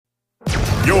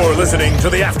You're listening to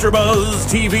the AfterBuzz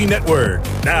TV network,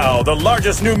 now the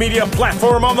largest new media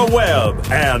platform on the web,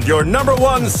 and your number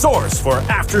one source for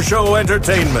after-show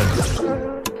entertainment.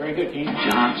 Very good, Keith.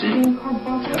 Johnson.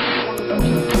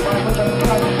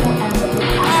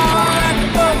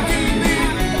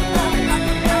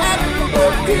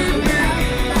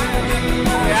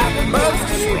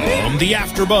 From the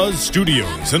AfterBuzz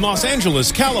Studios in Los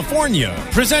Angeles, California,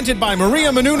 presented by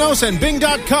Maria Menounos and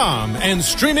Bing.com, and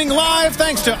streaming live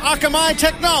thanks to Akamai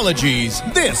Technologies,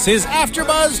 this is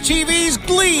AfterBuzz TV's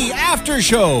Glee After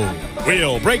Show.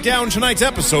 We'll break down tonight's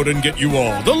episode and get you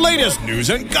all the latest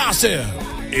news and gossip.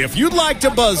 If you'd like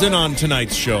to buzz in on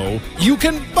tonight's show, you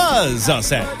can buzz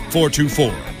us at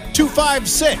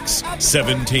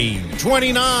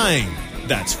 424-256-1729.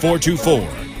 That's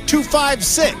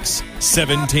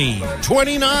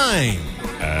 424-256-1729.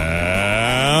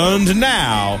 And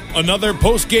now, another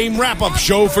post-game wrap-up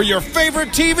show for your favorite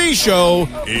TV show.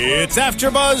 It's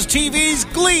AfterBuzz TV's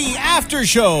Glee After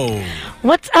Show.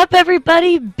 What's up,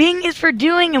 everybody? Bing is for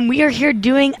doing, and we are here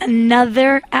doing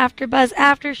another AfterBuzz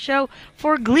After Show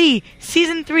for Glee,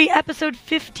 Season 3, Episode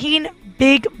 15,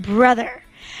 Big Brother.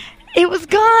 It was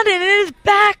gone, and it is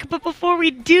back, but before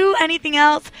we do anything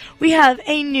else, we have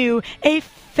a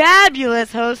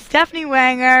fabulous host, Stephanie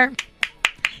Wenger.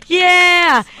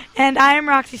 Yeah! And I am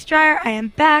Roxy Striar. I am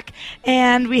back,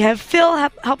 and we have Phil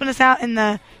helping us out in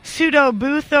the pseudo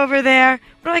booth over there.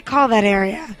 What do I call that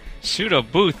area? Pseudo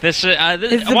booth. Why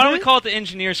don't we call it the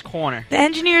engineer's corner? The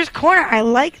engineer's corner. I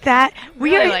like that.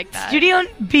 Really like that. Studio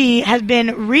B has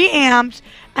been reamped.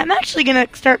 I'm actually going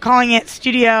to start calling it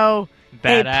Studio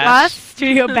Badass. A+,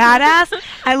 Studio Badass.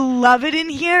 I love it in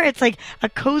here. It's like a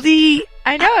cozy.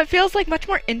 I know, it feels like much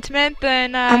more intimate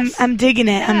than I'm digging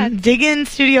it. Yeah. I'm digging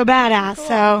Studio Badass. Cool.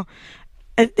 So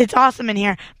it's awesome in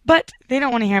here. But they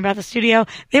don't want to hear about the studio.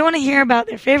 They want to hear about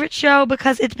their favorite show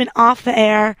because it's been off the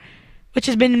air, which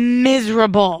has been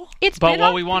miserable. But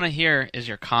what we want to hear is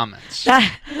your comments.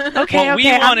 Okay. What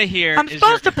we want to hear I'm is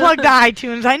supposed to plug the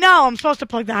iTunes. I know I'm supposed to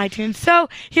plug the iTunes. So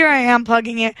here I am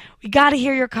plugging it. We got to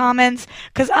hear your comments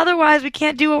because otherwise we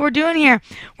can't do what we're doing here.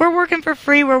 We're working for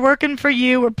free. We're working for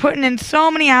you. We're putting in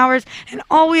so many hours, and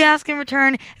all we ask in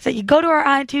return is that you go to our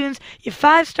iTunes, you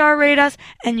 5-star rate us,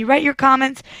 and you write your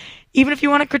comments. Even if you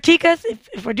want to critique us,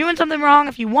 if we're doing something wrong,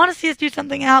 if you want to see us do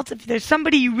something else, if there's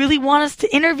somebody you really want us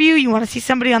to interview, you want to see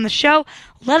somebody on the show,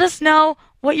 let us know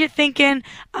what you're thinking.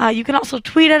 You can also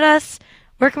tweet at us.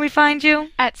 Where can we find you?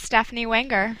 At Stephanie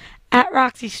Wenger. At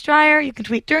Roxy Striar. You can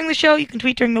tweet during the show. You can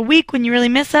tweet during the week when you really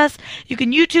miss us. You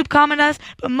can YouTube comment us.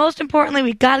 But most importantly,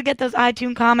 we got to get those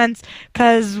iTunes comments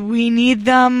because we need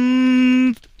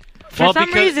them for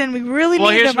some reason. We really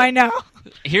need them, I know.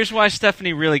 Here's why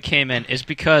Stephanie really came in, is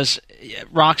because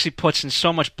Roxy puts in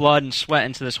so much blood and sweat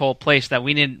into this whole place that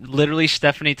we need literally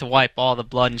Stephanie to wipe all the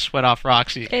blood and sweat off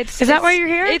Roxy. Is that why you're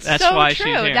here? It's That's so why true.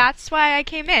 she's here. That's why I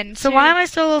came in. So why am I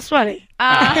still a little sweaty?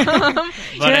 But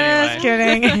Just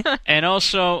kidding. And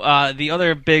also, the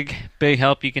other big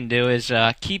help you can do is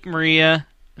keep Maria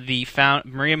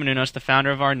Menounos, the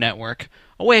founder of our network,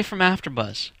 away from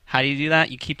AfterBuzz. How do you do that?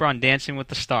 You keep her on Dancing with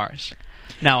the Stars.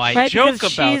 Now, I joke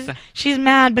about that. She's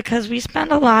mad because we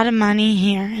spend a lot of money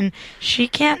here, and she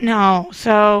can't know.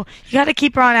 So you got to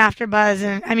keep her on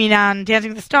AfterBuzz, on Dancing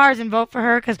with the Stars, and vote for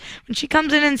her, because when she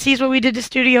comes in and sees what we did to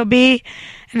Studio B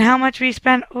and how much we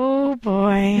spent, oh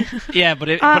boy. Yeah, but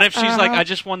if she's like, I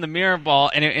just won the mirror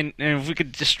ball, and if we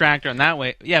could distract her in that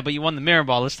way, yeah, but you won the mirror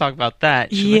ball, let's talk about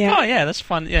that. She's like, oh yeah, that's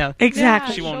fun, yeah.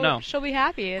 Exactly. She won't know. She'll be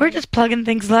happy. We're just plugging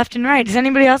things left and right. Does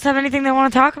anybody else have anything they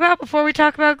want to talk about before we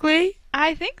talk about Glee?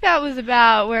 I think that was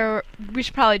about where we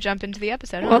should probably jump into the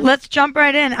episode. Well, let's jump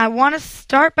right in. I want to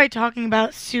start by talking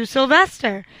about Sue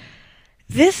Sylvester.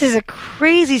 This is a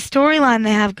crazy storyline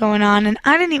they have going on, and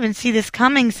I didn't even see this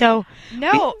coming. So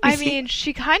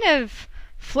she kind of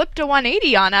flipped a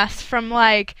 180 on us from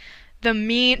like the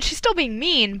mean. She's still being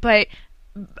mean, but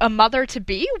a mother to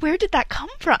be. Where did that come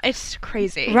from? It's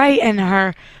crazy, right?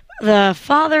 And the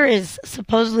father is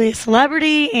supposedly a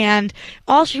celebrity, and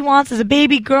all she wants is a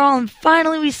baby girl. And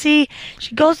finally we see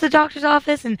she goes to the doctor's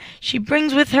office, and she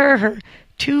brings with her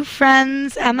 2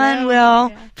 friends, Emma and Will.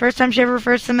 Yeah. First time she ever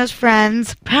refers to them as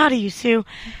friends. Proud of you, Sue.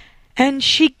 And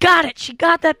she got it. She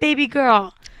got that baby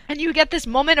girl. And you get this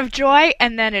moment of joy,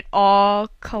 and then it all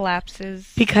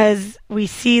collapses. Because we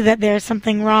see that there's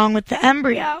something wrong with the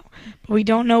embryo. But we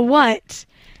don't know what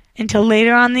until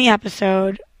later on in the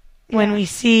episode, when we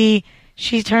see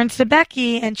she turns to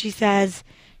Becky and she says,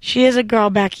 she is a girl,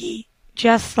 Becky,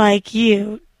 just like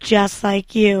you. just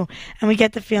like you. And we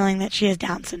get the feeling that she has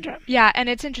Down syndrome. Yeah, and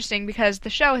it's interesting because the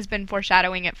show has been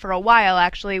foreshadowing it for a while,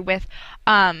 actually, with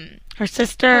her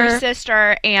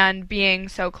sister and being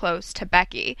so close to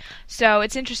Becky. So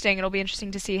it's interesting. It'll be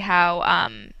interesting to see how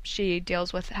she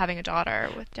deals with having a daughter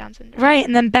with Down syndrome. Right,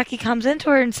 and then Becky comes into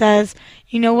her and says,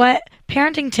 you know what,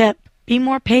 parenting tip, be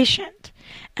more patient.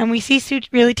 And we see Sue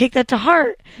really take that to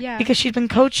heart because she's been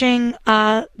coaching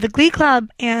the Glee Club,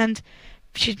 and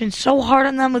she's been so hard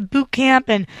on them with boot camp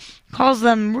and calls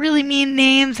them really mean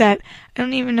names that I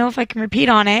don't even know if I can repeat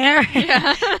on air.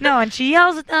 Yeah. No, and she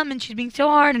yells at them, and she's being so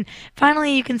hard. And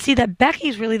finally, you can see that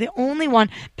Becky's really the only one.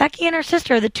 Becky and her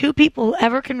sister are the two people who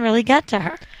ever can really get to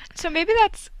her. So maybe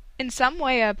that's in some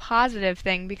way a positive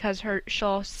thing because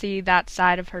she'll see that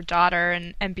side of her daughter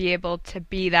and be able to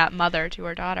be that mother to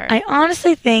her daughter. I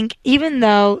honestly think even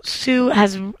though Sue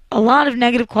has a lot of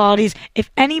negative qualities,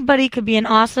 if anybody could be an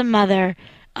awesome mother,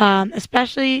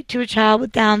 especially to a child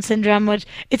with Down syndrome, which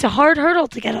it's a hard hurdle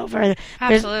to get over.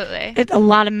 Absolutely. It's a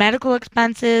lot of medical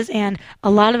expenses and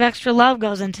a lot of extra love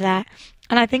goes into that.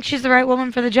 And I think she's the right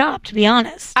woman for the job, to be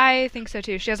honest. I think so,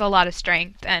 too. She has a lot of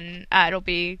strength, and it'll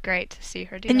be great to see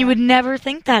her do that. And you would never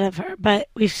think that of her, but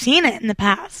we've seen it in the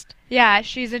past. Yeah,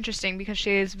 she's interesting because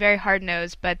she is very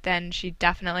hard-nosed, but then she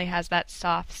definitely has that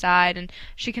soft side, and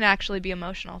she can actually be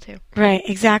emotional, too. Right,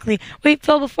 exactly. Wait,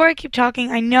 Phil, before I keep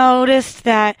talking, I noticed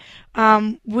that our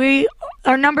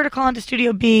number to call into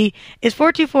Studio B is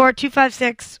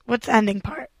 424-256, what's the ending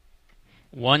part?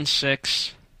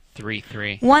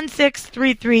 1633.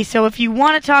 1633. So if you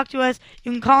want to talk to us,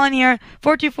 you can call in here,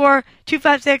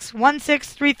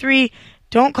 424-256-1633.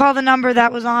 Don't call the number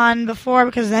that was on before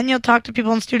because then you'll talk to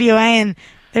people in Studio A and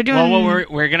they're doing. Well,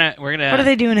 we're gonna. What are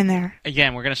they doing in there?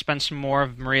 Again, we're gonna spend some more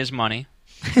of Maria's money.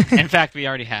 In fact, we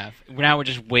already have. Now we're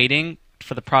just waiting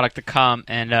for the product to come,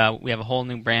 and we have a whole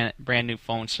new brand new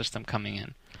phone system coming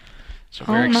in. So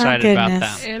we're excited about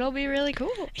that. It'll be really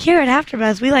cool. Here at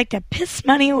AfterBuzz, we like to piss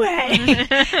money away.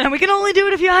 And we can only do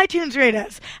it if you iTunes rate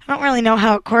us. I don't really know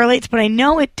how it correlates, but I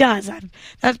know it does.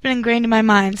 That's been ingrained in my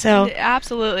mind. So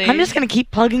absolutely. I'm just going to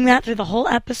keep plugging that through the whole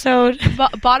episode.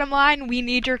 Bottom line, we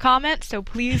need your comments, so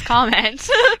please comment.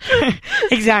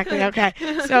 Exactly. Okay.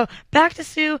 So back to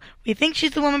Sue. We think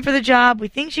she's the woman for the job. We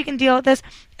think she can deal with this.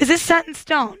 Is this set in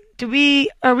stone?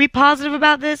 Are we positive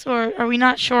about this, or are we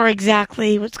not sure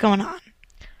exactly what's going on?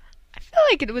 I feel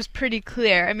like it was pretty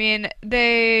clear. I mean,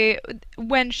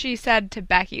 when she said to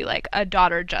Becky, like, a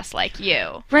daughter just like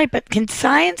you. Right, but can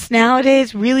science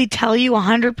nowadays really tell you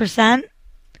 100%?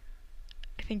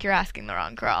 I think you're asking the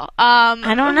wrong girl.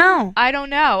 I don't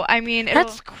know. I mean,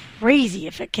 that's crazy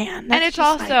if it can. And it's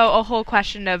also a whole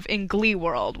question of in Glee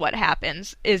world, what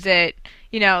happens? Is it,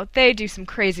 they do some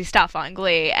crazy stuff on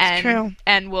Glee, and true.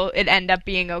 And will it end up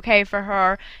being okay for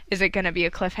her? Is it going to be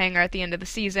a cliffhanger at the end of the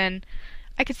season?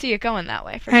 I could see it going that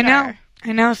way for sure. I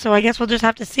know, so I guess we'll just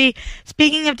have to see.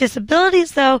 Speaking of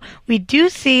disabilities, though, we do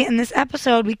see in this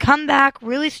episode, we come back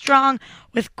really strong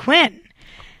with Quinn.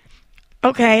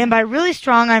 Okay, and by really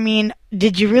strong, I mean,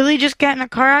 did you really just get in a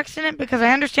car accident? Because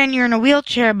I understand you're in a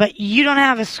wheelchair, but you don't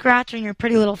have a scratch on your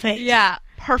pretty little face. Yeah,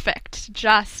 perfect.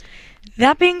 Just.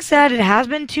 That being said, it has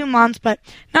been 2 months, but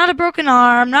not a broken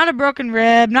arm, not a broken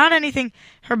rib, not anything.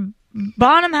 Her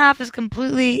bottom half is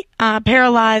completely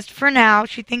paralyzed for now.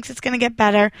 She thinks it's going to get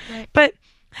better. Right. But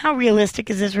how realistic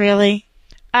is this really?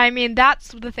 I mean, that's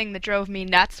the thing that drove me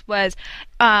nuts was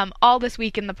all this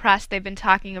week in the press they've been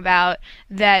talking about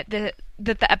that the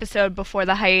episode before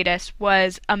the hiatus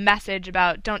was a message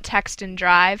about don't text and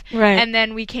drive. Right. And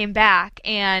then we came back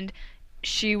and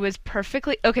she was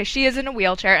perfectly okay. She is in a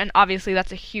wheelchair, and obviously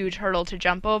that's a huge hurdle to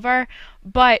jump over,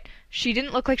 but she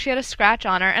didn't look like she had a scratch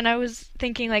on her. And I was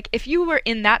thinking, like, if you were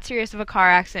in that serious of a car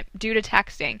accident due to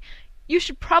texting, you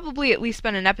should probably at least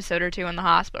spend an episode or two in the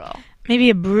hospital.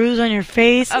 Maybe a bruise on your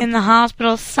face in the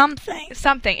hospital, something.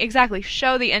 Something, exactly.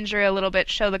 Show the injury a little bit,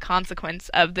 show the consequence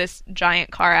of this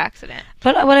giant car accident.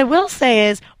 But what I will say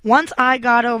is, once I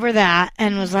got over that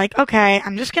and was like, okay,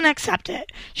 I'm just going to accept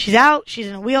it. She's out, she's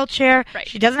in a wheelchair, right.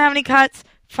 She doesn't have any cuts,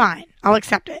 fine, I'll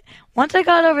accept it. Once I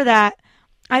got over that,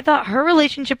 I thought her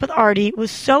relationship with Artie was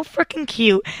so freaking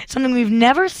cute, something we've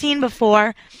never seen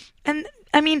before. And,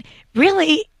 I mean,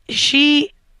 really,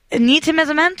 she needs him as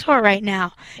a mentor right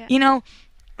now. Yeah.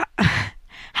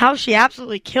 How she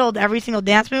absolutely killed every single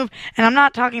dance move. And I'm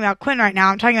not talking about Quinn right now.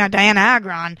 I'm talking about Diana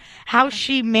Agron. How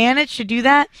she managed to do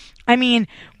that. I mean,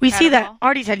 we see that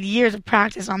Artie's had years of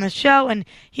practice on this show, and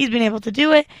he's been able to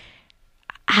do it.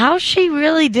 How she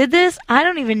really did this, I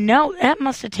don't even know. That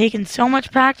must have taken so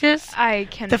much practice.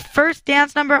 The first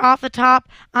dance number off the top,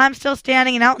 I'm Still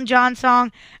Standing, an Elton John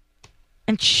song.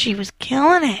 and she was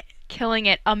killing it. Killing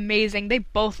it, amazing. They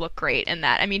both look great in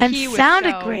that. I mean, And he was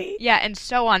sounded great. Yeah, and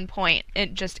so on point,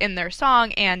 just in their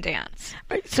song and dance.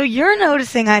 So you're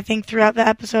noticing, I think, throughout the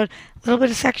episode, a little bit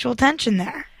of sexual tension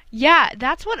there. Yeah,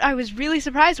 that's what I was really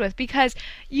surprised with, because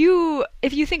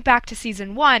if you think back to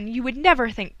season 1, you would never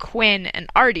think Quinn and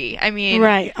Artie. I mean,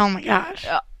 right? Oh my gosh,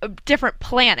 different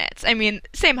planets. I mean,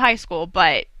 same high school,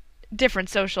 but different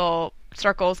social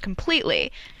circles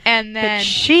completely. And then but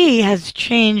she has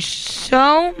changed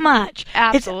so much.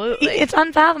 Absolutely, it's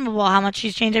unfathomable how much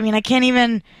she's changed. I mean, I can't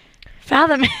even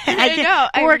fathom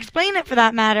it. Or explain it for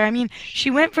that matter. I mean,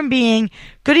 she went from being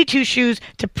goody two shoes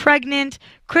to pregnant,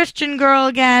 Christian girl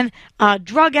again,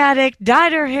 drug addict,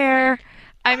 dyed her hair.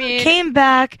 I mean, came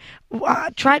back,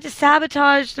 tried to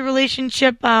sabotage the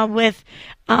relationship with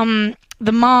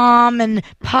the mom and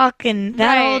Puck and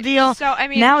that whole deal. So, I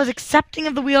mean, now is accepting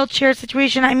of the wheelchair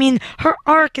situation. I mean, her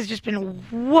arc has just been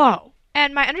whoa.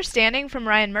 And my understanding from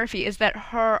Ryan Murphy is that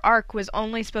her arc was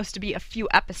only supposed to be a few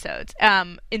episodes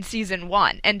in season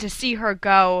 1, and to see her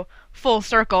go full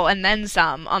circle and then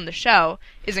some on the show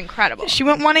is incredible. She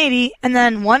went 180 and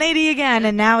then 180 again,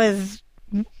 and now is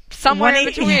somewhere in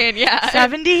between. Yeah,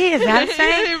 70. Is that a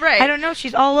saying? Right. I don't know.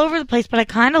 She's all over the place, but I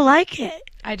kind of like it.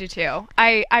 I do too.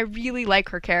 I really like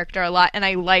her character a lot, and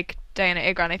I like Diana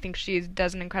Agron. I think she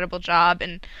does an incredible job,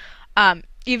 and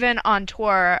even on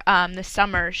tour this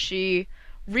summer, she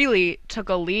really took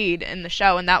a lead in the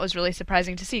show, and that was really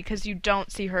surprising to see, because you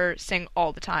don't see her sing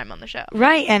all the time on the show.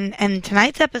 Right, and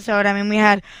tonight's episode, I mean, we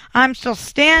had I'm Still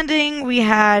Standing, we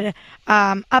had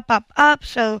Up, Up, Up,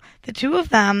 so the two of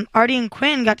them, Artie and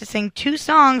Quinn, got to sing 2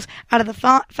 songs out of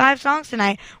the 5 songs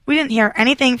tonight. We didn't hear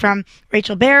anything from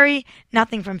Rachel Berry,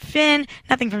 nothing from Finn,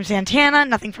 nothing from Santana,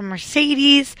 nothing from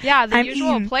Mercedes. Yeah, the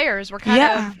usual players were kind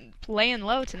of laying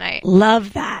low tonight.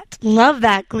 Love that. Love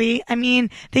that, Glee. I mean,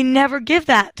 they never give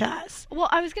that to us. Well,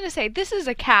 I was going to say, this is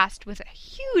a cast with a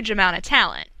huge amount of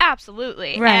talent.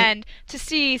 Absolutely. Right. And to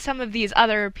see some of these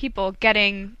other people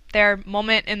getting their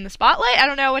moment in the spotlight, I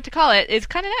don't know what to call it, is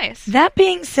kind of nice. That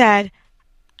being said,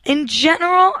 in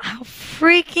general, how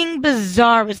freaking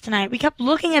bizarre was tonight. We kept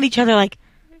looking at each other like,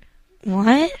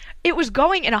 what? It was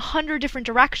going in 100 different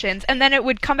directions, and then it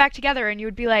would come back together, and you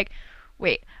would be like,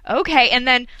 wait, okay, and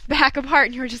then back apart,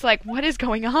 and you were just like, what is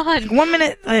going on? 1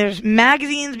 minute, there's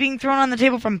magazines being thrown on the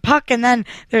table from Puck, and then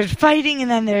there's fighting, and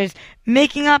then there's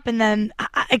making up, and then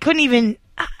I couldn't even,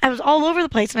 I was all over the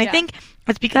place, and I think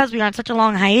it's because we were on such a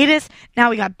long hiatus.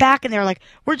 Now we got back, and they were like,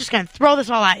 we're just going to throw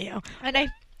this all at you. And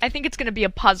I think it's going to be a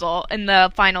puzzle in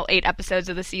the final 8 episodes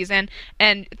of the season,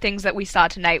 and things that we saw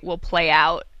tonight will play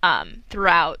out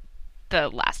throughout the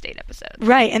last 8 episodes.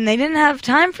 Right, and they didn't have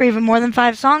time for even more than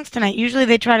 5 songs tonight. Usually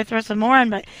they try to throw some more in,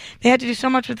 but they had to do so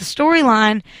much with the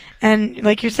storyline, and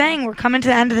like you're saying, we're coming to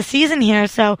the end of the season here,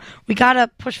 so we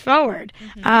gotta push forward.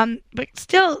 Mm-hmm. But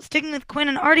still, sticking with Quinn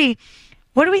and Artie,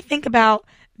 what do we think about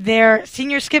their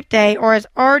senior skip day, or as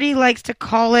Artie likes to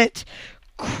call it,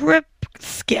 Crip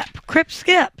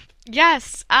Skip?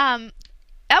 Yes,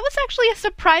 that was actually a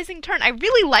surprising turn. I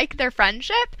really like their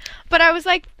friendship, but I was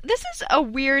like, this is a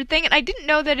weird thing, and I didn't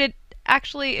know that it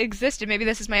actually existed. Maybe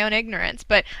this is my own ignorance,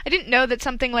 but I didn't know that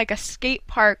something like a skate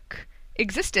park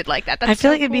existed like that. That's I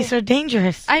feel like cool. it'd be so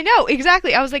dangerous. I know,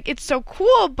 exactly. I was like, it's so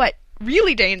cool, but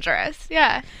really dangerous.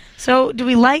 Yeah. So do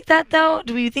we like that, though?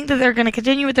 Do we think that they're going to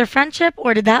continue with their friendship,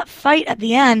 or did that fight at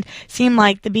the end seem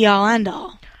like the be-all,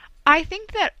 end-all? I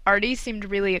think that Artie seemed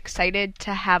really excited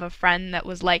to have a friend that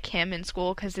was like him in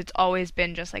school, because it's always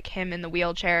been just like him in the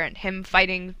wheelchair and him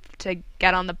fighting to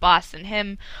get on the bus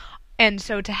and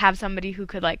so to have somebody who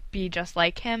could like be just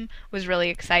like him was really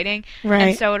exciting. Right.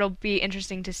 And so it'll be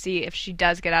interesting to see if she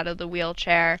does get out of the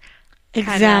wheelchair.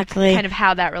 Exactly. Kind of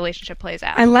how that relationship plays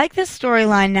out. I like this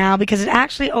storyline now because it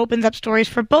actually opens up stories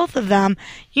for both of them.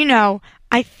 You know,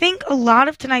 I think a lot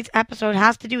of tonight's episode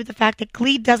has to do with the fact that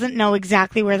Glee doesn't know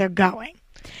exactly where they're going.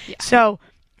 Yeah. So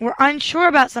we're unsure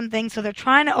about something, so they're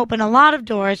trying to open a lot of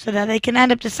doors so that they can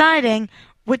end up deciding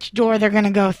which door they're going to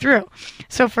go through.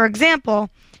 So, for example,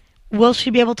 will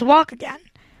she be able to walk again?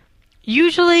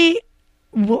 Usually,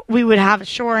 we would have a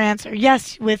sure answer.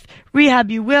 Yes, with rehab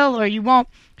you will or you won't.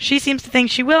 She seems to think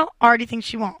she will. Artie thinks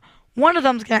she won't. One of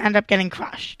them's going to end up getting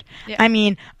crushed. Yeah. I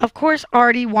mean, of course,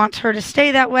 Artie wants her to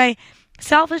stay that way,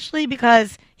 selfishly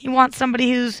because he wants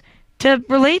somebody who's to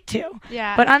relate to.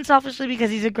 Yeah. But unselfishly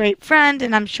because he's a great friend,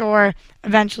 and I'm sure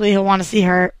eventually he'll want to see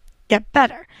her get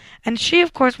better. And she,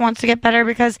 of course, wants to get better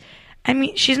because, I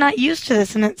mean, she's not used to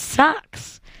this, and it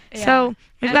sucks. Yeah. So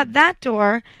we've got that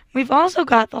door. We've also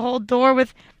got the whole door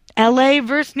with L.A.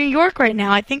 versus New York right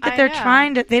now. I think that they're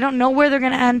trying to, they don't know where they're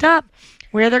going to end up,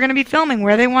 where they're going to be filming,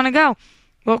 where they want to go.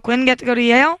 Will Quinn get to go to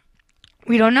Yale?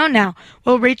 We don't know now.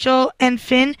 Will Rachel and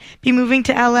Finn be moving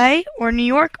to L.A. or New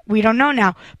York? We don't know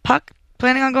now. Puck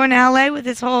planning on going to L.A. with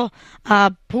his whole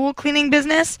pool cleaning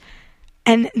business.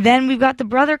 And then we've got the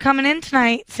brother coming in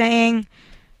tonight saying,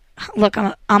 look,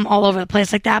 I'm all over the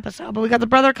place like the episode, but we got the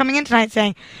brother coming in tonight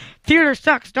saying, theater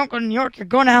sucks, don't go to New York, you're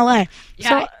going to L.A. Yeah.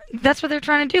 So that's what they're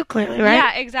trying to do, clearly, right?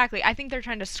 Yeah, exactly. I think they're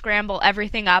trying to scramble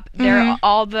everything up. They're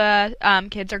all the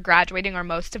kids are graduating, or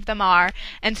most of them are,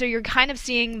 and so you're kind of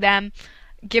seeing them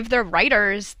give their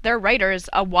writers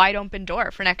a wide open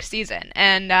door for next season.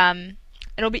 And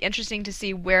it'll be interesting to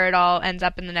see where it all ends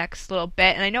up in the next little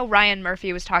bit. And I know Ryan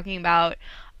Murphy was talking about,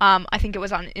 I think it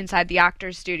was on Inside the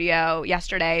Actors Studio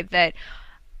yesterday, that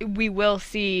we will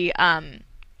see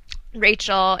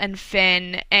Rachel and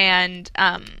Finn and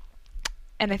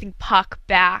I think Puck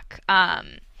back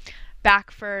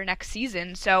for next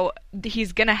season. So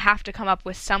he's gonna have to come up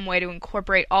with some way to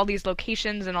incorporate all these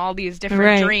locations and all these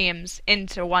different dreams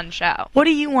into one show. What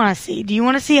do you want to see? Do you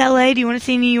want to see LA? Do you want to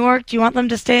see New York? Do you want them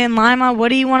to stay in Lima? What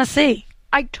do you want to see?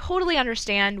 I totally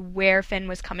understand where Finn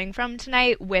was coming from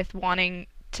tonight with wanting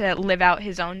to live out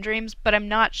his own dreams, but I'm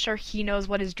not sure he knows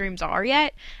what his dreams are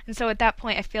yet. And so at that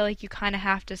point, I feel like you kind of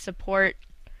have to support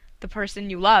the person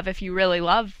you love if you really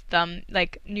love them.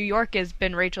 Like, New York has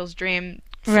been Rachel's dream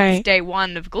since day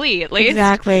one of Glee, at least.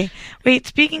 Exactly. Wait,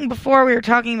 speaking before, we were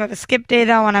talking about the skip day,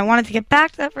 though, and I wanted to get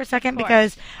back to that for a second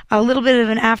because a little bit of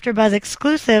an AfterBuzz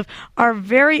exclusive. Our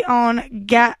very own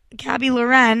Gabby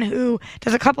Loren, who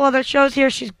does a couple other shows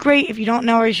here. She's great. If you don't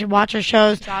know her, you should watch her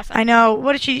shows. She's awesome. I know.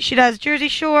 What does she does Jersey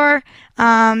Shore.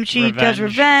 She does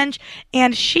Revenge.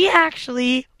 And she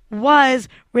actually was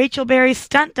Rachel Berry's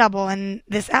stunt double in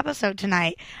this episode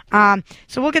tonight.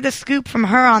 So we'll get the scoop from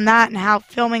her on that and how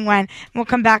filming went. And we'll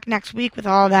come back next week with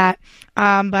all that.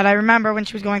 But I remember when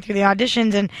she was going through the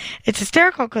auditions, and it's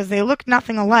hysterical because they look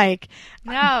nothing alike.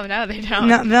 No, they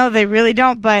don't. No, they really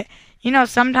don't. But you know,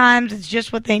 sometimes it's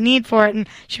just what they need for it. And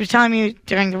she was telling me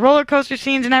during the roller coaster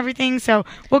scenes and everything. So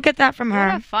we'll get that from her.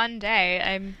 What a fun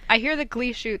day. I hear the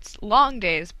Glee shoots long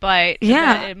days, but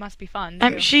yeah, it must be fun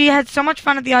too. She had so much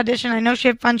fun at the audition. I know she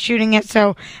had fun shooting it.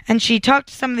 And she talked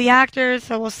to some of the actors.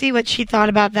 So we'll see what she thought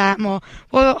about that. And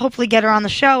we'll hopefully get her on the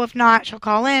show. If not, she'll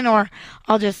call in, or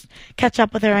I'll just catch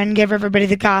up with her and give everybody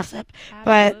the gossip.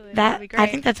 Absolutely. But I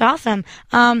think that's awesome.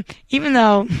 Even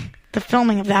though the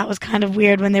filming of that was kind of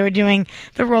weird when they were doing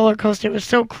the roller coaster. It was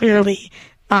so clearly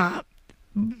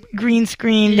green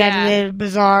screen, edited,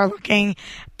 bizarre looking.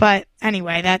 But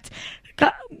anyway,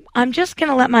 I'm just going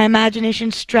to let my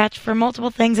imagination stretch for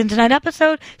multiple things in tonight's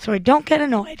episode so I don't get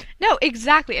annoyed. No,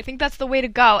 exactly. I think that's the way to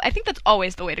go. I think that's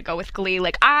always the way to go with Glee.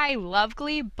 Like, I love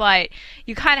Glee, but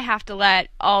you kind of have to let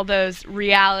all those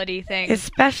reality things...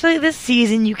 Especially this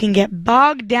season, you can get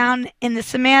bogged down in the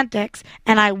semantics,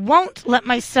 and I won't let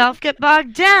myself get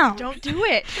bogged down. Don't do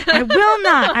it. I will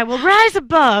not. I will rise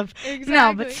above. Exactly.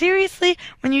 No, but seriously,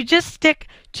 when you just stick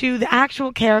to the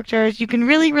actual characters, you can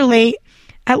really relate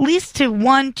at least to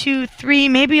 1, 2, 3,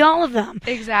 maybe all of them.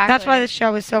 Exactly. That's why this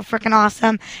show is so freaking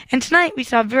awesome. And tonight we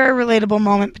saw a very relatable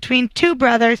moment between two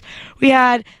brothers. We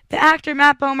had the actor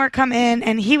Matt Bomer come in,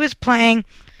 and he was playing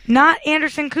not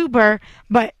Anderson Cooper,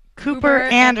 but Cooper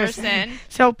Anderson.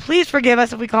 So please forgive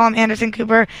us if we call him Anderson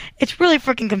Cooper. It's really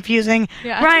freaking confusing.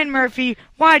 Yeah. Ryan Murphy,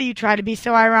 why do you try to be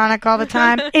so ironic all the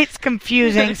time? It's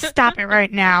confusing. Stop it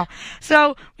right now.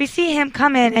 So we see him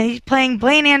come in, and he's playing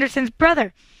Blaine Anderson's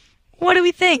brother. What do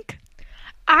we think?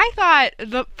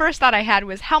 The first thought I had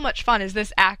was, how much fun is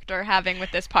this actor having with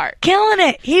this part? Killing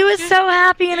it. He was so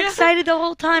happy and excited the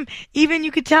whole time. Even you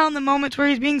could tell in the moments where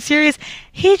he's being serious,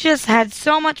 he just had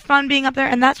so much fun being up there,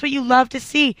 and that's what you love to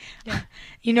see. Yeah.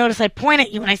 You notice I point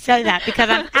at you when I say that because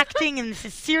I'm acting and this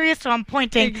is serious, so I'm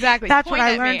pointing. Exactly. That's what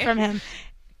I learned from him.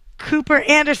 Cooper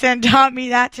Anderson taught me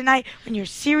that tonight. When you're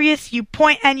serious, you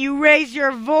point and you raise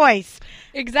your voice.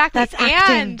 Exactly. That's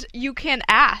acting. And you can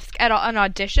ask at an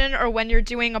audition or when you're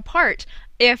doing a part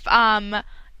if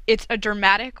it's a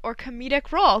dramatic or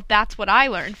comedic role. That's what I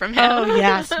learned from him. Oh,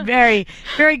 yes. Very,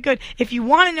 very good. If you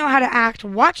want to know how to act,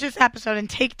 watch this episode and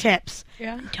take tips.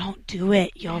 Yeah. Don't do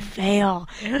it. You'll fail.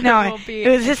 No, it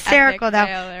was hysterical, though.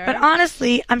 Failure. But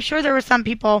honestly, I'm sure there were some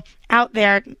people out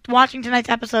there watching tonight's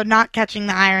episode not catching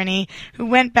the irony who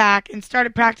went back and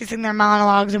started practicing their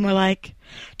monologues and were like,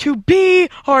 to be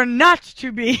or not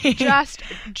to be. Just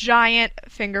giant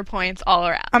finger points all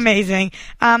around. Amazing.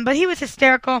 But he was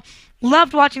hysterical.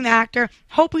 Loved watching the actor.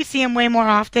 Hope we see him way more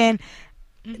often.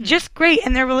 Mm-hmm. Just great.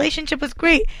 And their relationship was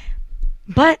great.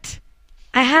 But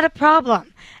I had a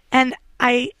problem. And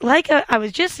I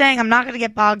was just saying I'm not going to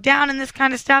get bogged down in this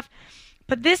kind of stuff.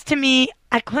 But this, to me,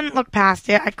 I couldn't look past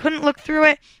it. I couldn't look through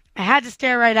it. I had to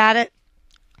stare right at it.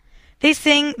 They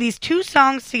sing these 2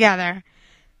 songs together.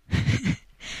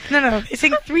 No, they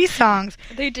sing 3 songs.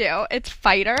 They do. It's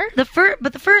Fighter.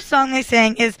 But the first song they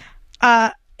sang is,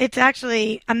 it's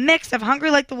actually a mix of Hungry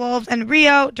Like the Wolves and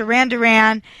Rio, Duran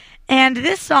Duran. And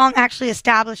this song actually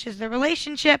establishes their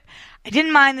relationship. I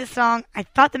didn't mind this song. I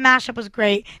thought the mashup was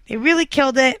great. They really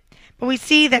killed it. But we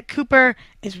see that Cooper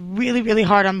is really, really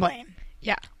hard on Blaine.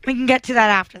 Yeah. We can get to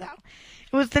that after, though.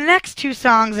 It was the next 2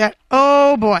 songs that,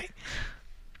 oh boy.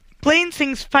 Blaine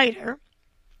sings Fighter,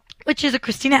 which is a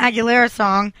Christina Aguilera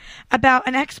song about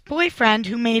an ex-boyfriend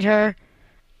who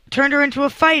turned her into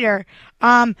a fighter.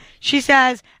 She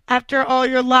says, after all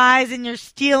your lies and your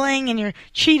stealing and your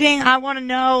cheating, I want to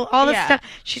know all this stuff.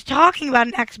 She's talking about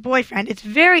an ex-boyfriend. It's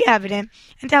very evident.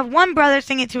 And to have one brother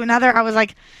sing it to another, I was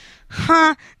like,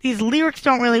 these lyrics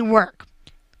don't really work.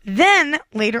 Then,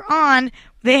 later on,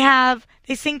 they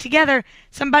sing together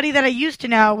Somebody That I Used to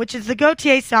Know, which is the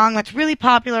Gautier song that's really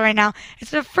popular right now.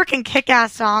 It's a freaking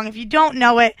kick-ass song. If you don't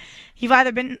know it, you've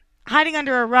either been hiding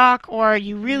under a rock or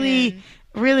you really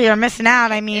are missing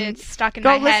out. I mean, it's stuck in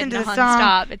go my listen head to the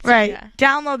song. Right. Yeah.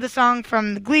 Download the song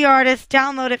from the Glee artist.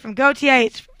 Download it from Gautier.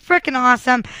 It's freaking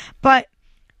awesome. But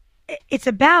it's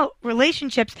about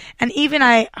relationships. And even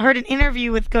I heard an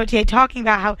interview with Gautier talking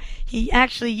about how he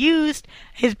actually used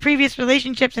his previous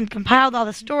relationships and compiled all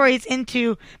the stories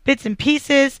into bits and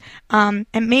pieces and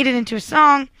made it into a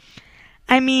song.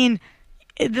 I mean,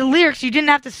 the lyrics, you didn't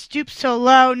have to stoop so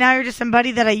low. Now you're just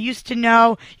somebody that I used to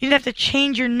know. You didn't have to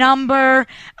change your number,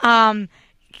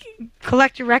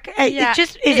 collect your record. It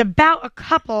just is about a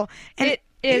couple. And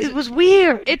it was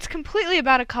weird. It's completely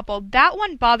about a couple. That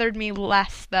one bothered me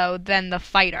less, though, than the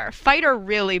Fighter. Fighter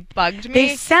really bugged me.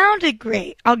 They sounded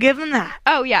great. I'll give them that.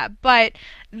 Oh, yeah. But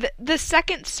the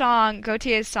second song,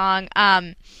 Gautier's song,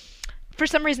 for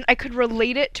some reason, I could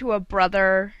relate it to a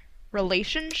brother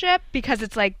relationship because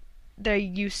it's like they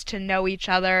used to know each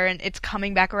other and it's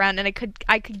coming back around, and I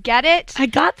could get it. I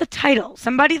got the title.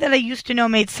 Somebody That I Used to Know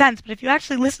made sense, but if you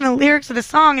actually listen to the lyrics of the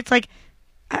song, it's like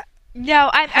no,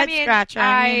 I mean, scratcher.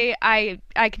 I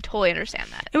can totally understand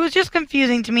that. It was just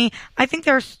confusing to me. I think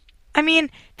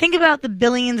think about the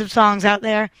billions of songs out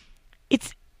there.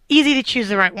 It's easy to choose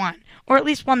the right one, or at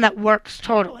least one that works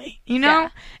totally, you know? Yeah.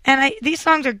 And these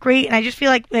songs are great, and I just feel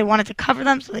like they wanted to cover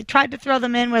them, so they tried to throw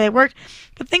them in where they worked.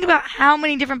 But think about how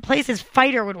many different places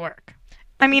Fighter would work.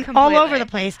 I mean, Completely. all over the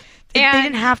place. They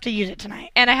didn't have to use it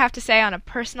tonight. And I have to say, on a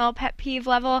personal pet peeve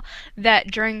level,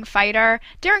 that during Fighter,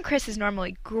 Darren Criss is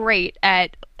normally great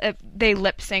at, they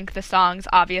lip sync the songs,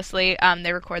 obviously.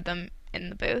 They record them in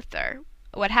the booth or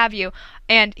what have you.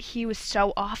 And he was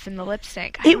so off in the lip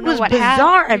sync. It was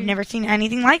bizarre. I've never seen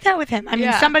anything like that with him. I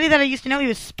mean, Somebody That I Used to Know, he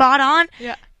was spot on.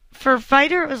 Yeah. For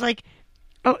Fighter, it was like,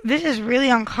 oh, this is really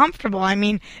uncomfortable. I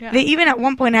mean, they even at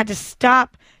one point had to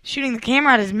stop shooting the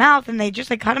camera at his mouth, and they just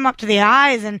cut him up to the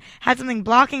eyes and had something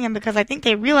blocking him because I think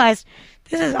they realized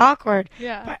this is awkward.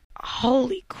 Yeah. But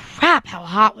holy crap, how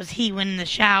hot was he when in the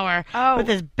shower with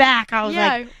his back? I was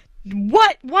like,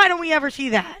 what? Why don't we ever see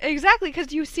that? Exactly,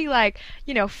 because you see,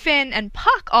 Finn and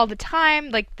Puck all the time,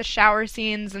 the shower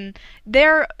scenes, and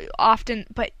they're often,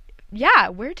 but yeah,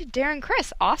 where did Darren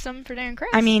Criss? Awesome for Darren Criss.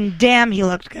 I mean, damn, he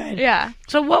looked good. Yeah.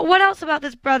 So what else about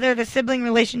this the sibling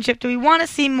relationship? Do we want to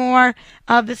see more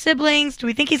of the siblings? Do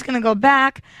we think he's going to go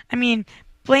back? I mean,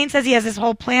 Blaine says he has this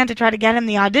whole plan to try to get him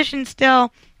the audition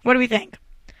still. What do we think?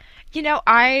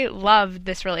 I love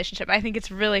this relationship. I think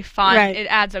it's really fun. Right. It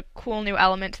adds a cool new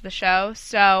element to the show.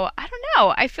 So, I don't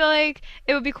know. I feel like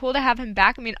it would be cool to have him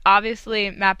back. I mean, obviously,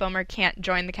 Matt Bomer can't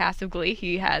join the cast of Glee.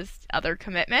 He has other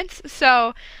commitments.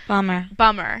 So, Bummer.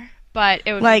 But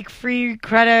it would free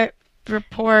credit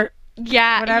report.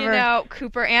 Yeah, whatever.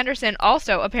 Cooper Anderson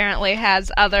also apparently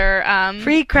has other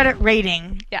free credit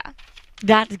rating. Yeah.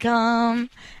 .com.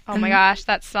 Oh my gosh,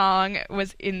 that song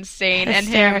was insane.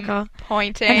 Hysterical. And him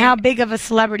pointing. And how big of a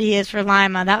celebrity he is for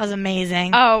Lima. That was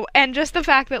amazing. Oh, and just the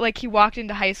fact that he walked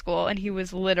into high school and he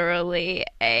was literally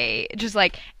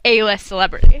A-list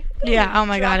celebrity. Yeah, oh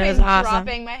my God, it was awesome.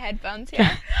 Dropping my headphones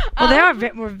here. Well,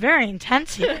 we're very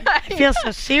intense here. I feel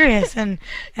so serious and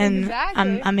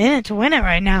exactly. I'm in it to win it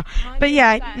right now. 100%. But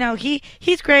yeah, no,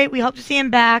 he's great. We hope to see him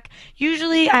back.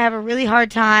 Usually I have a really hard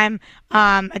time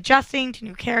adjusting to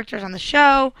new characters on the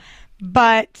show,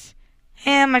 but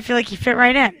him, I feel like he fit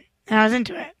right in, and I was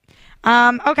into it.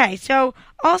 Okay, so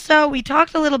also we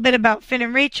talked a little bit about Finn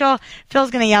and Rachel.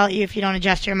 Phil's gonna yell at you if you don't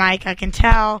adjust your mic. I can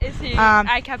tell. Is he?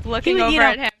 I kept looking over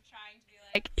at him,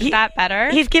 trying to be is that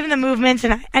better? He's giving the movements,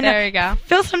 and there you go.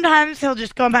 Phil sometimes he'll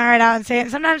just go right out and say it,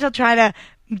 and sometimes he'll try to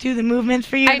do the movements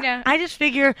for you. I know. I just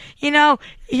figure, you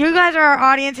guys are our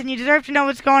audience and you deserve to know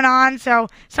what's going on. So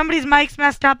somebody's mic's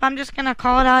messed up. I'm just going to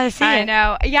call it how I see it. I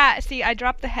know. Yeah, see, I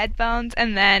dropped the headphones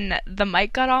and then the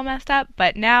mic got all messed up.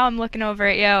 But now I'm looking over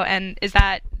at you, and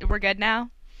we're good now?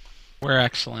 We're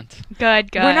excellent. Good.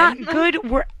 We're not good.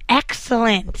 We're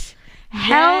excellent.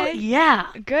 Hell yeah.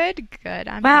 Good.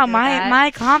 I'm Wow, good with that.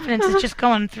 my confidence is just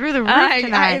going through the roof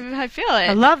tonight. I feel it.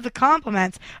 I love the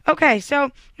compliments. Okay, so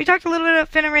we talked a little bit about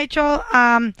Finn and Rachel.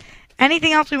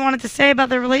 Anything else we wanted to say about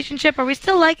their relationship? Are we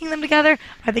still liking them together?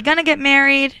 Are they going to get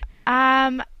married? I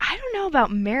don't know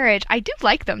about marriage. I do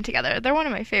like them together. They're one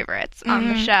of my favorites on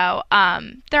the show.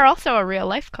 They're also a real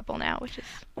life couple now, which is...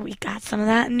 We got some of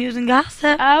that in news and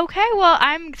gossip. Okay, well,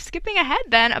 I'm skipping ahead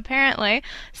then, apparently.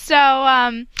 So,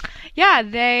 I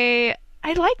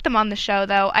like them on the show,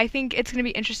 though. I think it's going to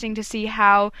be interesting to see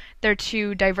how their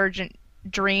two divergent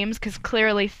dreams, because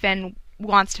clearly Finn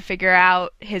wants to figure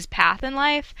out his path in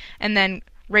life, and then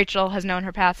Rachel has known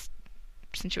her path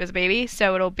since she was a baby,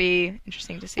 so it'll be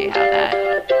interesting to see how that...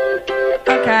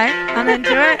 Okay, I'm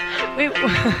into it.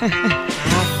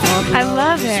 I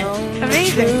love it.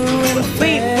 Amazing.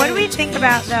 Wait, what do we think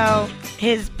about, though,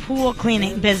 his pool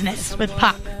cleaning business with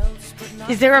Puck?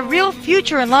 Is there a real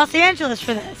future in Los Angeles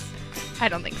for this? I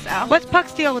don't think so. What's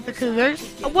Puck's deal with the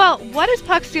Cougars? Well, what is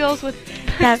Puck's deals with...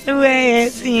 That's the way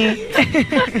it seems.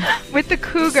 with the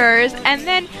Cougars, and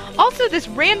then also this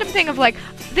random thing of, like,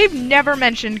 they've never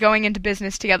mentioned going into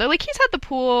business together. Like, he's had the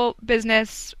pool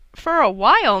business for a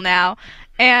while now,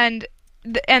 and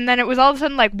then it was all of a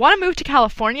sudden like, want to move to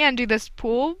California and do this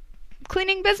pool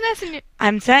cleaning business? And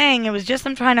I'm saying it was just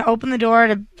them trying to open the door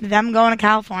to them going to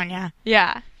California.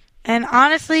 Yeah. And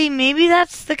honestly, maybe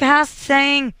that's the cast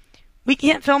saying, we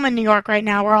can't film in New York right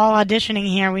now. We're all auditioning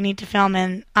here. We need to film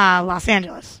in Los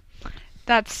Angeles.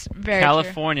 That's very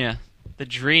California, the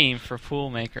dream for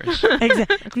pool makers.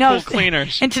 Exactly. No, pool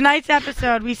cleaners. In tonight's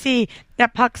episode, we see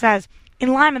that Puck says,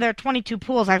 in Lima, there are 22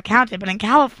 pools I've counted, but in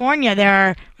California, there are,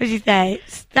 what does he say,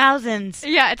 thousands.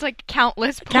 Yeah, it's like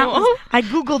countless pools. Countless. I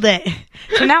Googled it.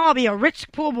 So now I'll be a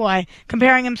rich pool boy,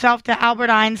 comparing himself to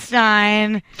Albert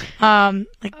Einstein,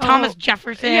 Thomas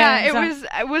Jefferson.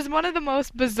 Yeah, it was one of the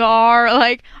most bizarre,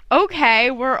 like, okay,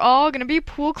 we're all going to be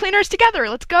pool cleaners together.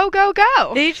 Let's go.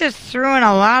 They just threw in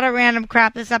a lot of random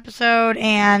crap this episode,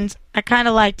 and I kind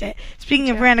of liked it. Speaking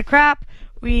of random crap,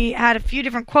 we had a few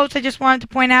different quotes I just wanted to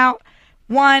point out.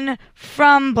 One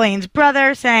from Blaine's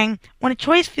brother saying, when a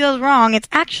choice feels wrong, it's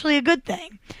actually a good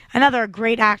thing. Another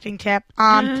great acting tip.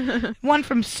 One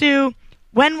from Sue,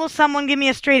 when will someone give me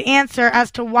a straight answer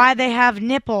as to why they have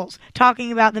nipples?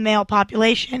 Talking about the male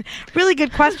population. Really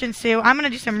good question, Sue. I'm going to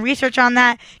do some research on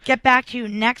that. Get back to you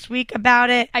next week about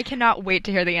it. I cannot wait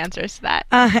to hear the answers to that.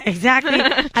 Exactly.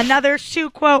 Another Sue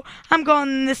quote, I'm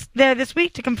going there this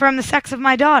week to confirm the sex of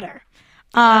my daughter.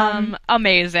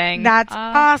 Amazing. That's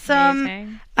awesome.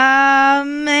 Amazing.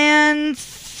 And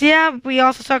yeah, we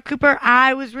also saw Cooper.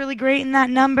 I was really great in that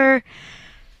number.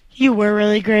 You were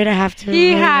really great, I have to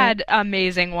He had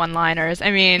amazing one-liners.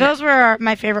 I mean... Those were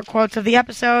my favorite quotes of the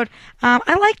episode.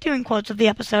 I like doing quotes of the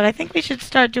episode. I think we should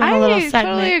start doing a little segment. I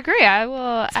totally agree. I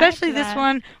will Especially this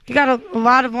one. We got a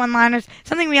lot of one-liners.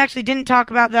 Something we actually didn't talk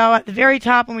about, though, at the very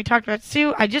top when we talked about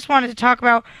Sue, I just wanted to talk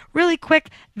about, really quick,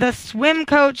 the swim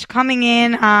coach coming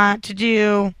in to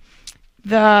do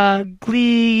the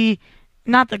Glee...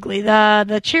 Not the Glee,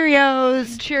 the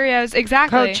Cheerios. Cheerios,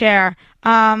 exactly. Co-chair.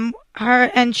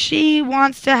 She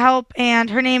wants to help, and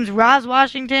her name's Roz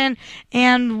Washington.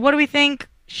 And what do we think?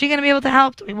 Is she going to be able to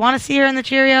help? Do we want to see her in the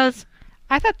Cheerios?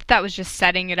 I thought that was just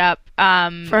setting it up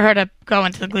for her to go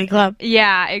into the Glee Club.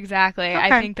 Yeah, exactly. Okay.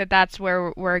 I think that's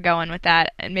where we're going with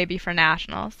that, and maybe for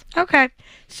nationals. Okay.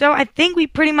 So I think we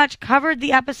pretty much covered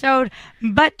the episode,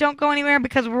 but don't go anywhere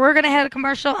because we're going to head a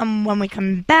commercial, and when we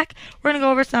come back, we're going to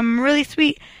go over some really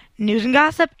sweet news and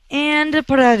gossip and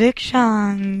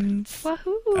predictions.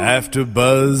 Woohoo!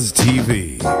 AfterBuzz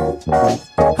TV.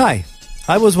 Hi,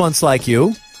 I was once like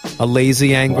you. A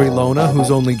lazy, angry loner whose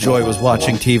only joy was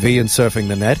watching TV and surfing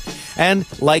the net. And,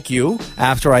 like you,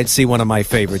 after I'd see one of my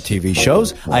favorite TV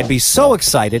shows, I'd be so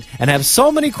excited and have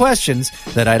so many questions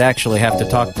that I'd actually have to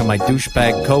talk to my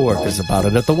douchebag coworkers about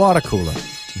it at the water cooler.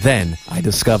 Then I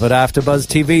discovered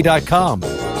AfterBuzzTV.com.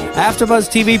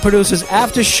 AfterBuzz TV produces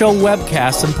after-show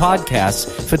webcasts and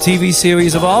podcasts for TV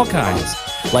series of all kinds,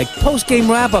 like post-game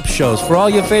wrap-up shows for all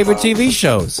your favorite TV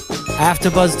shows.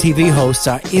 AfterBuzz TV hosts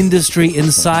are industry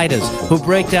insiders who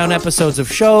break down episodes of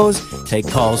shows, take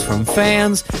calls from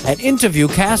fans, and interview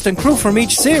cast and crew from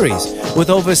each series, with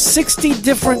over 60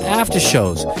 different after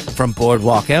shows, from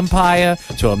Boardwalk Empire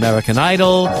to American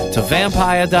Idol to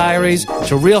Vampire Diaries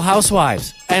to Real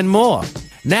Housewives, and more.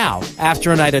 Now,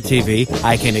 after a night of TV,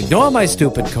 I can ignore my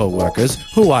stupid coworkers,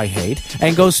 who I hate,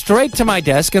 and go straight to my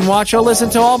desk and watch or listen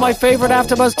to all my favorite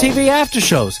AfterBuzz TV after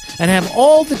shows, and have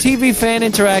all the TV fan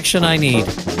interaction I need.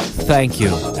 Thank you,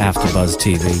 AfterBuzz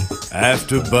TV.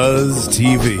 AfterBuzz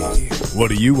TV. What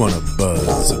do you want to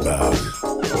buzz about?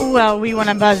 Well, we want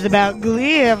to buzz about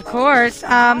Glee, of course.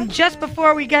 Just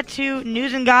before we get to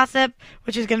news and gossip,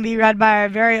 which is going to be read by our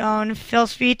very own Phil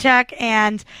Svitek,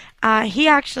 and he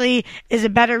actually is a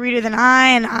better reader than I,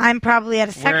 and I'm probably at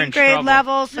a second grade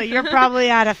level, so you're probably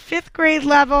at a fifth grade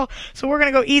level, so we're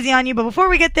going to go easy on you. But before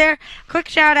we get there, quick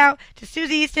shout out to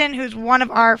Susie Easton, who's one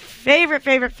of our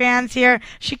favorite fans here.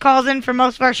 She calls in for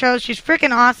most of our shows. She's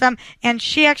freaking awesome, and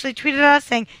she actually tweeted us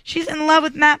saying she's in love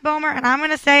with Matt Bomer, and I'm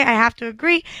going to say I have to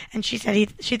agree, and she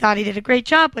said she thought he did a great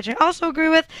job, which I also agree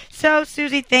with. So,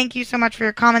 Susie, thank you so much for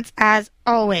your comments, as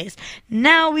always.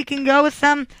 Now we can go with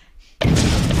some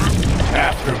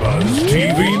AfterBuzz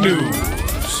TV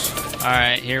News. All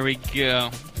right, here we go.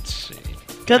 Let's see.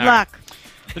 Good luck.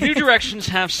 The New Directions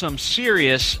have some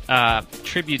serious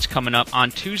tributes coming up.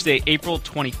 On Tuesday, April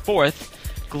 24th,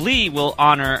 Glee will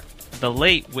honor the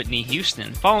late Whitney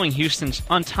Houston. Following Houston's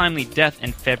untimely death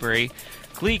in February,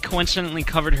 Glee coincidentally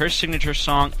covered her signature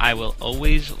song, I Will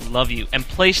Always Love You, and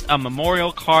placed a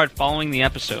memorial card following the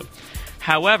episode.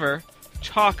 However,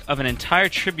 talk of an entire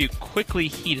tribute quickly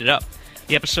heated up.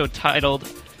 The episode, titled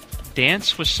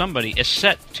Dance with Somebody, is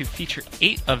set to feature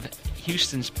 8 of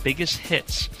Houston's biggest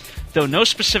hits. Though no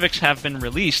specifics have been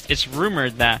released, it's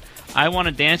rumored that I Want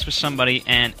to Dance with Somebody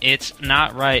and It's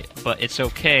Not Right, But It's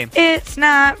Okay. It's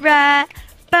not right,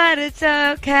 but it's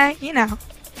okay. You know.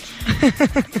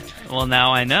 Well,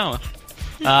 now I know.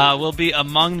 Will be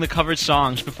among the covered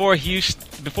songs. Before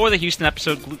the Houston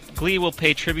episode, Glee will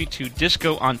pay tribute to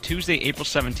disco on Tuesday, April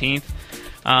 17th,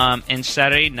 and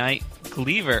Saturday Night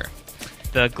Gleever.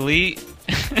 The Glee...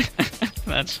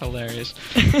 That's hilarious.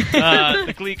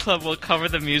 The Glee Club will cover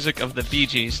the music of the Bee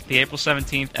Gees. The April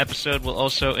 17th episode will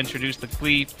also introduce the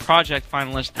Glee Project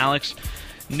finalist Alex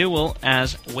Newell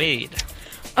as Wade.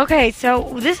 Okay,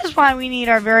 so this is why we need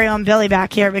our very own Billy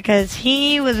back here, because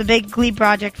he was a big Glee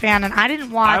Project fan, and I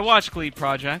didn't watch... I watched Glee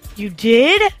Project. You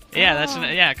did?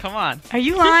 Yeah, yeah, come on. Are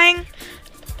you lying?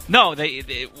 No,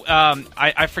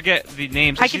 I forget the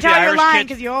names. I can tell you're lying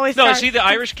because you always is he the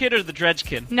Irish kid or the Dreads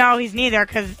kid? No, he's neither,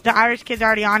 because the Irish kid's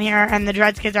already on here and the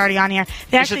Dreads kid's already on here.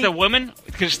 Is it the women?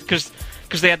 Because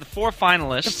they had the 4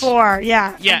 finalists. The 4,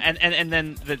 yeah. Yeah, and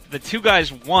then the 2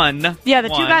 guys won. Yeah, the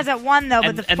 2 guys that won, though,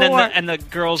 but the 4... And the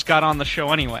girls got on the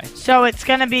show anyway. So it's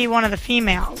going to be one of the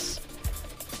females.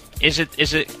 Is it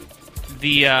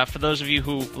the, for those of you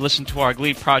who listened to our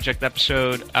Glee Project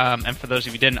episode, and for those of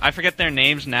you who didn't, I forget their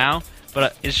names now,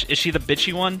 but is she the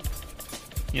bitchy one?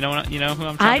 You know who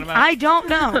I'm talking about? I don't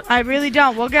know. I really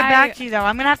don't. We'll get back to you, though.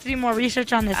 I'm going to have to do more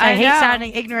research on this. I hate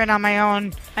sounding ignorant on my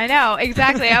own. I know,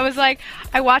 exactly. I was like,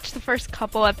 I watched the first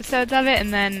couple episodes of it,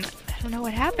 and then I don't know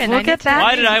what happened. We'll get that.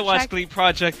 Why did I watch Glee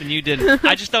Project and you didn't?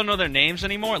 I just don't know their names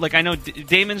anymore. Like, I know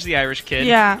Damon's the Irish kid.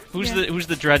 Yeah. Who's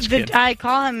the Dreads kid? I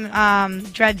call him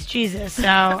Dreads Jesus, so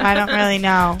I don't really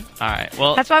know. All right,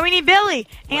 well... That's why we need Billy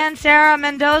and Sarah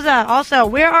Mendoza. Also,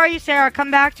 where are you, Sarah?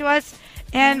 Come back to us.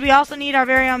 And we also need our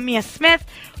very own Mia Smith.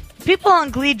 People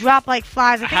on Glee drop like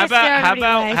flies. I think how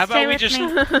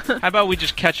about we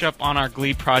just catch up on our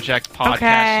Glee Project podcast?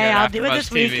 Okay, I'll do it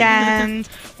this weekend.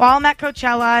 While I'm at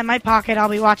Coachella in my pocket, I'll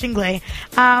be watching Glee.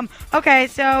 Okay,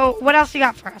 so what else you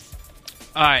got for us?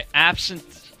 All right, absent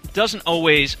doesn't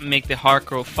always make the heart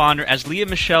grow fonder, as Leah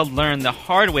Michele learned the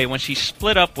hard way when she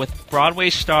split up with Broadway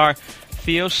star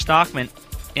Theo Stockman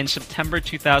in September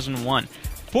 2001.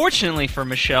 Fortunately for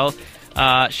Michele,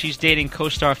 she's dating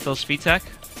co-star Phil Svitek.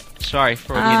 Sorry,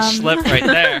 Freudian slip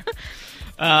right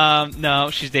there.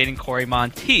 No, she's dating Corey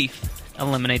Monteith.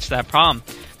 Eliminates that problem.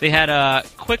 They had a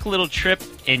quick little trip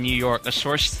in New York. A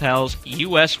source tells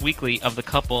U.S. Weekly of the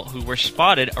couple who were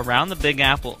spotted around the Big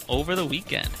Apple over the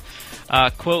weekend.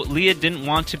 Quote, Leah didn't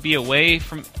want to be away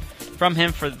from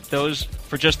him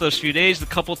for just those few days. The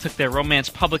couple took their romance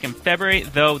public in February,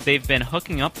 though they've been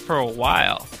hooking up for a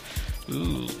while.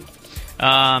 Ooh.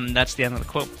 That's the end of the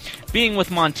quote. Being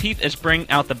with Monteith is bringing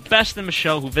out the best in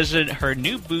Michele, who visited her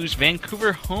new boo's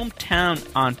Vancouver hometown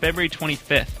on February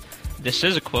 25th. This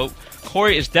is a quote.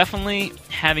 Corey is definitely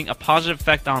having a positive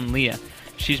effect on Leah.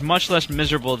 She's much less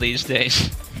miserable these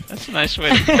days. That's a nice way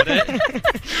to put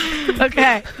it.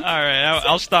 Okay. All right,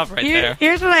 I'll stop right there.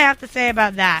 Here's what I have to say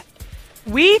about that.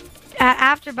 We, at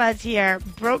AfterBuzz here,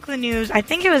 broke the news, I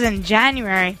think it was in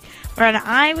January, when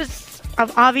I was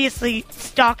obviously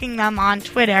stalking them on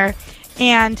Twitter,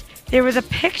 and there was a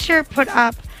picture put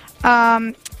up,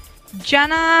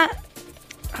 Jenna,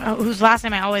 whose last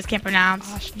name I always can't pronounce.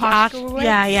 Oshkowitz?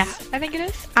 Yeah. I think it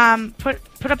is.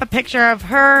 Put up a picture of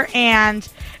her, and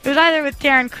it was either with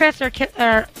Darren Criss or Chris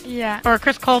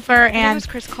Colfer, And it was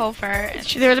Chris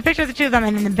Colfer. there was a picture of the two of them,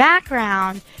 and in the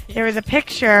background there was a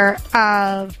picture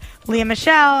of Leah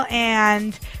Michele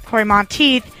and Corey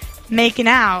Monteith making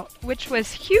out, Which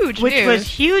was huge which news. was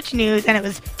huge news, and it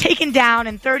was taken down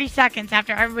in 30 seconds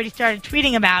after everybody started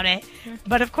tweeting about it.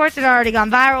 But of course, it had already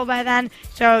gone viral by then.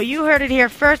 So you heard it here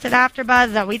first at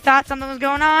AfterBuzz that we thought something was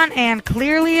going on, and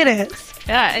clearly it is.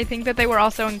 Yeah, I think that they were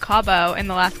also in Cabo in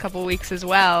the last couple weeks as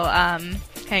well,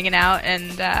 hanging out,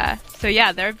 and so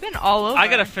yeah, they've been all over. I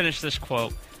gotta finish this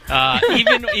quote.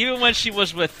 Even when she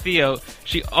was with Theo,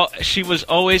 she was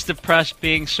always depressed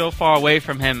being so far away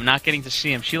from him, not getting to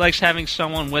see him. She likes having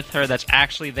someone with her that's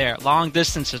actually there. Long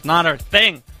distance is not her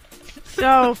thing.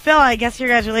 So, Phil, I guess your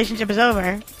guys' relationship is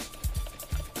over.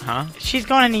 Huh? She's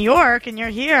going to New York, and you're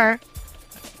here.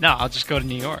 No, I'll just go to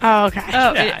New York. Oh, okay.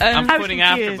 Oh, Yeah, I'm I was quitting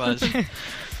confused. AfterBuzz.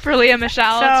 For Leah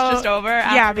Michele, it's just over.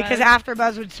 Yeah, AfterBuzz. because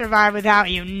AfterBuzz would survive without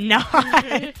you. No.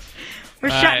 We're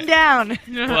All shutting right. down.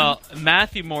 Well,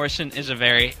 Matthew Morrison is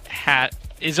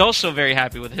is also very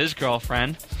happy with his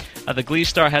girlfriend. The Glee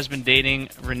star has been dating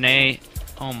Renee.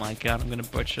 Oh my God, I'm gonna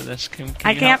butcher this.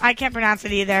 I can't pronounce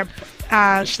it either.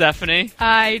 Stephanie.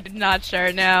 I'm not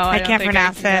sure. No, I don't can't think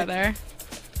pronounce I it. can go there.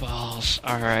 Balls.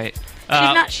 All right.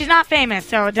 She's not famous,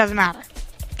 so it doesn't matter.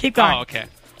 Keep going. Oh, okay.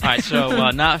 All right.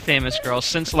 So, not famous girl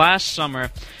since last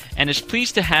summer, and is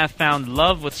pleased to have found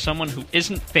love with someone who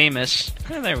isn't famous.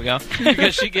 There we go.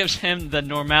 Because she gives him the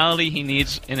normality he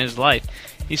needs in his life.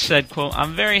 He said, quote,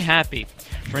 "I'm very happy.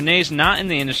 Renee's not in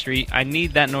the industry. I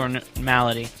need that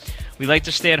normality. We like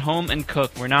to stay at home and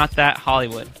cook. We're not that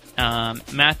Hollywood."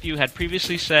 Matthew had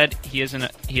previously said he is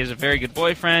a very good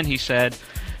boyfriend. He said,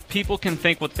 "People can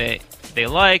think what they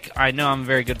like. I know I'm a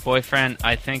very good boyfriend.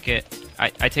 I take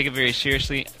it very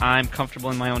seriously. I'm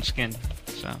comfortable in my own skin."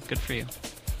 So, good for you.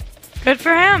 Good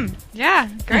for him. Yeah,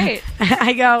 great.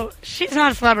 I go, she's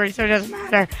not a celebrity, so it doesn't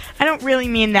matter. I don't really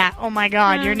mean that. Oh, my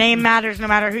God. Your name matters no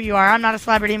matter who you are. I'm not a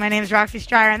celebrity. My name is Roxy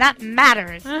Striar, and that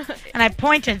matters. And I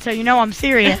pointed, so you know I'm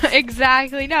serious.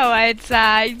 Exactly. No, it's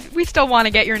we still want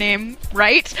to get your name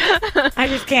right. I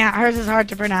just can't. Hers is hard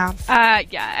to pronounce.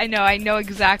 Yeah, I know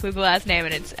exactly the last name,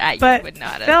 and it's you But, would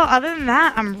not. Phil, other than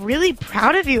that, I'm really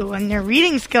proud of you and your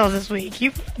reading skills this week.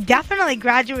 You've definitely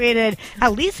graduated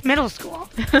at least middle school.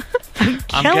 I'm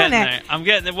Killing getting it. there. I'm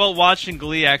getting there. Well, watching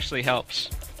Glee actually helps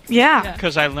Yeah.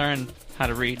 because I learned how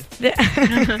to read.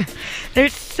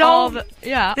 There's so...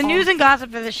 The news and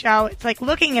gossip for the show, it's like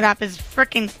looking it up is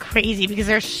freaking crazy because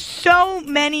there's so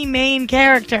many main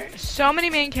characters. So many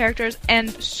main characters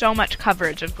and so much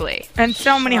coverage of Glee. And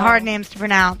so many hard names to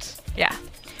pronounce. Yeah.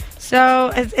 So,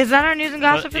 is that our news and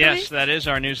gossip for the Yes, week? that is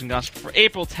our news and gossip for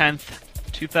April 10th,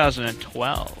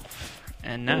 2012.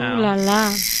 And now... Ooh la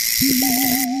la.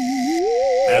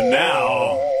 And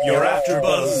now, your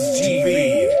AfterBuzz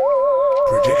TV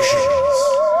predictions.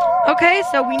 Okay,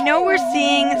 so we know we're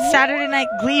seeing Saturday Night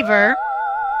Gleever,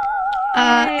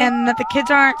 and that the kids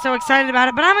aren't so excited about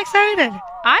it, but I'm excited.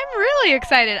 I'm really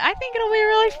excited. I think it'll be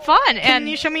really fun. Can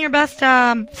you show me your best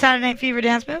Saturday Night Fever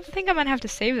dance move? I think I'm going to have to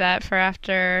save that for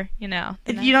after,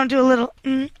 If you don't do a little,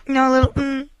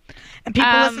 and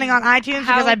people listening on iTunes,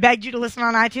 because I begged you to listen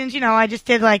on iTunes, I just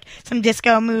did like some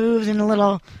disco moves and a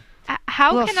little...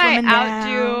 How little can I swimming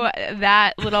outdo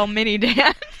that little mini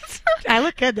dance? I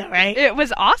look good though, right? It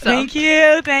was awesome. Thank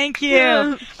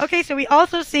you. Okay, so we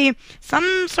also see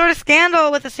some sort of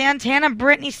scandal with the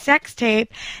Santana-Britney sex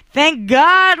tape. Thank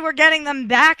God we're getting them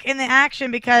back in the action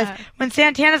because when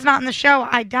Santana's not in the show,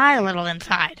 I die a little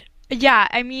inside. Yeah,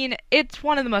 I mean, it's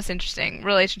one of the most interesting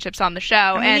relationships on the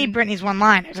show. And we need Britney's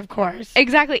one-liners, of course.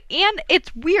 Exactly. And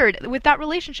it's weird with that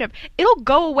relationship. It'll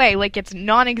go away like it's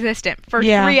non-existent for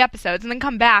 3 episodes and then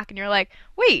come back and you're like,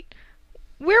 wait,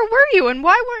 where were you and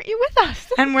why weren't you with us?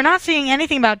 And we're not seeing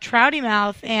anything about Trouty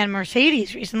Mouth and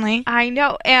Mercedes recently. I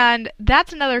know. And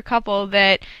that's another couple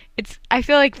that I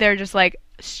feel like they're just like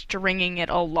stringing it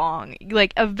along.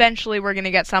 Like eventually we're going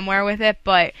to get somewhere with it,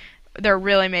 but they're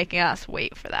really making us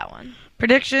wait for that one.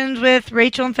 Predictions with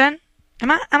Rachel and Finn?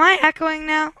 Am I echoing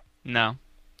now? No.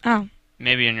 Oh.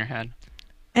 Maybe in your head.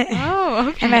 Oh,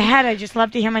 okay. In my head, I just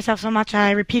love to hear myself so much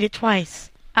I repeat it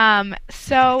twice.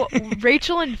 So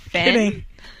Rachel and Finn. Kidding.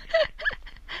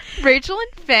 Rachel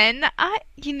and Finn,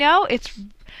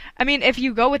 if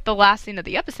you go with the last scene of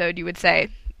the episode, you would say,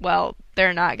 well,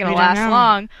 they're not going to last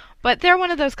long. But they're one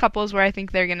of those couples where I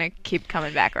think they're going to keep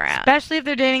coming back around. Especially if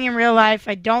they're dating in real life.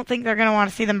 I don't think they're going to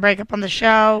want to see them break up on the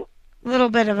show. A little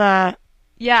bit of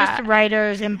just the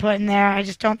writer's input in there. I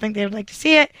just don't think they would like to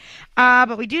see it.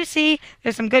 But we do see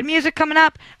there's some good music coming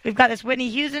up. We've got this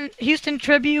Whitney Houston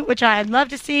tribute, which I'd love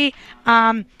to see.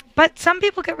 But some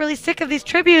people get really sick of these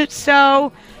tributes,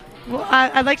 so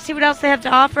I'd like to see what else they have to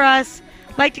offer us.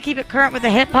 Like to keep it current with the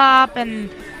hip hop and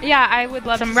I would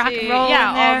love some to rock see, and roll. In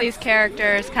there. All these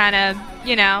characters kind of,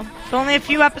 It's only a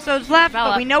few episodes left,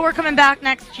 but we know we're coming back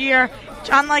next year.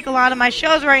 Unlike a lot of my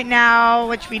shows right now,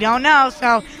 which we don't know,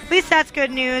 so at least that's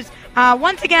good news.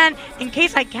 Once again, in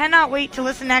case I cannot wait to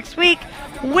listen next week,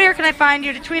 where can I find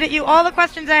you to tweet at you all the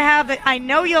questions I have that I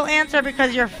know you'll answer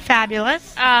because you're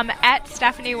fabulous? At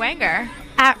Stephanie Wenger.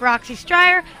 At Roxy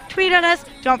Striar. Tweet at us.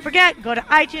 Don't forget, go to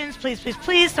iTunes,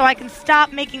 please, so I can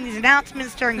stop making these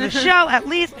announcements during the show, at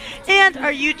least. And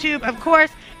our YouTube, of course.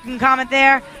 You can comment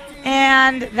there.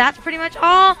 And that's pretty much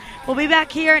all. We'll be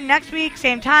back here next week,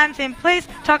 same time, same place,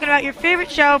 talking about your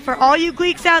favorite show. For all you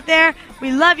Gleeks out there,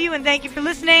 we love you and thank you for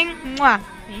listening. Mwah.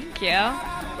 Thank you.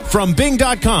 From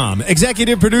Bing.com,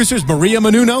 executive producers Maria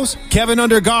Menounos, Kevin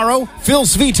Undergaro, Phil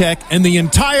Svitek, and the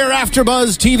entire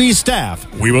AfterBuzz TV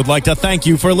staff, we would like to thank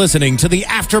you for listening to the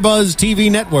AfterBuzz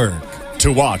TV network.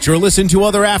 To watch or listen to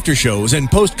other after shows and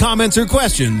post comments or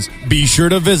questions, be sure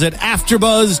to visit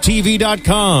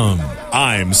AfterBuzzTV.com.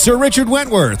 I'm Sir Richard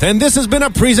Wentworth, and this has been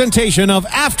a presentation of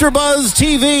AfterBuzz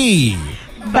TV.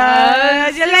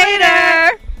 Buzz you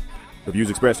later! The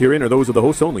views expressed herein are those of the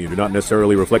hosts only and do not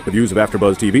necessarily reflect the views of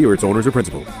AfterBuzz TV or its owners or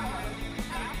principals.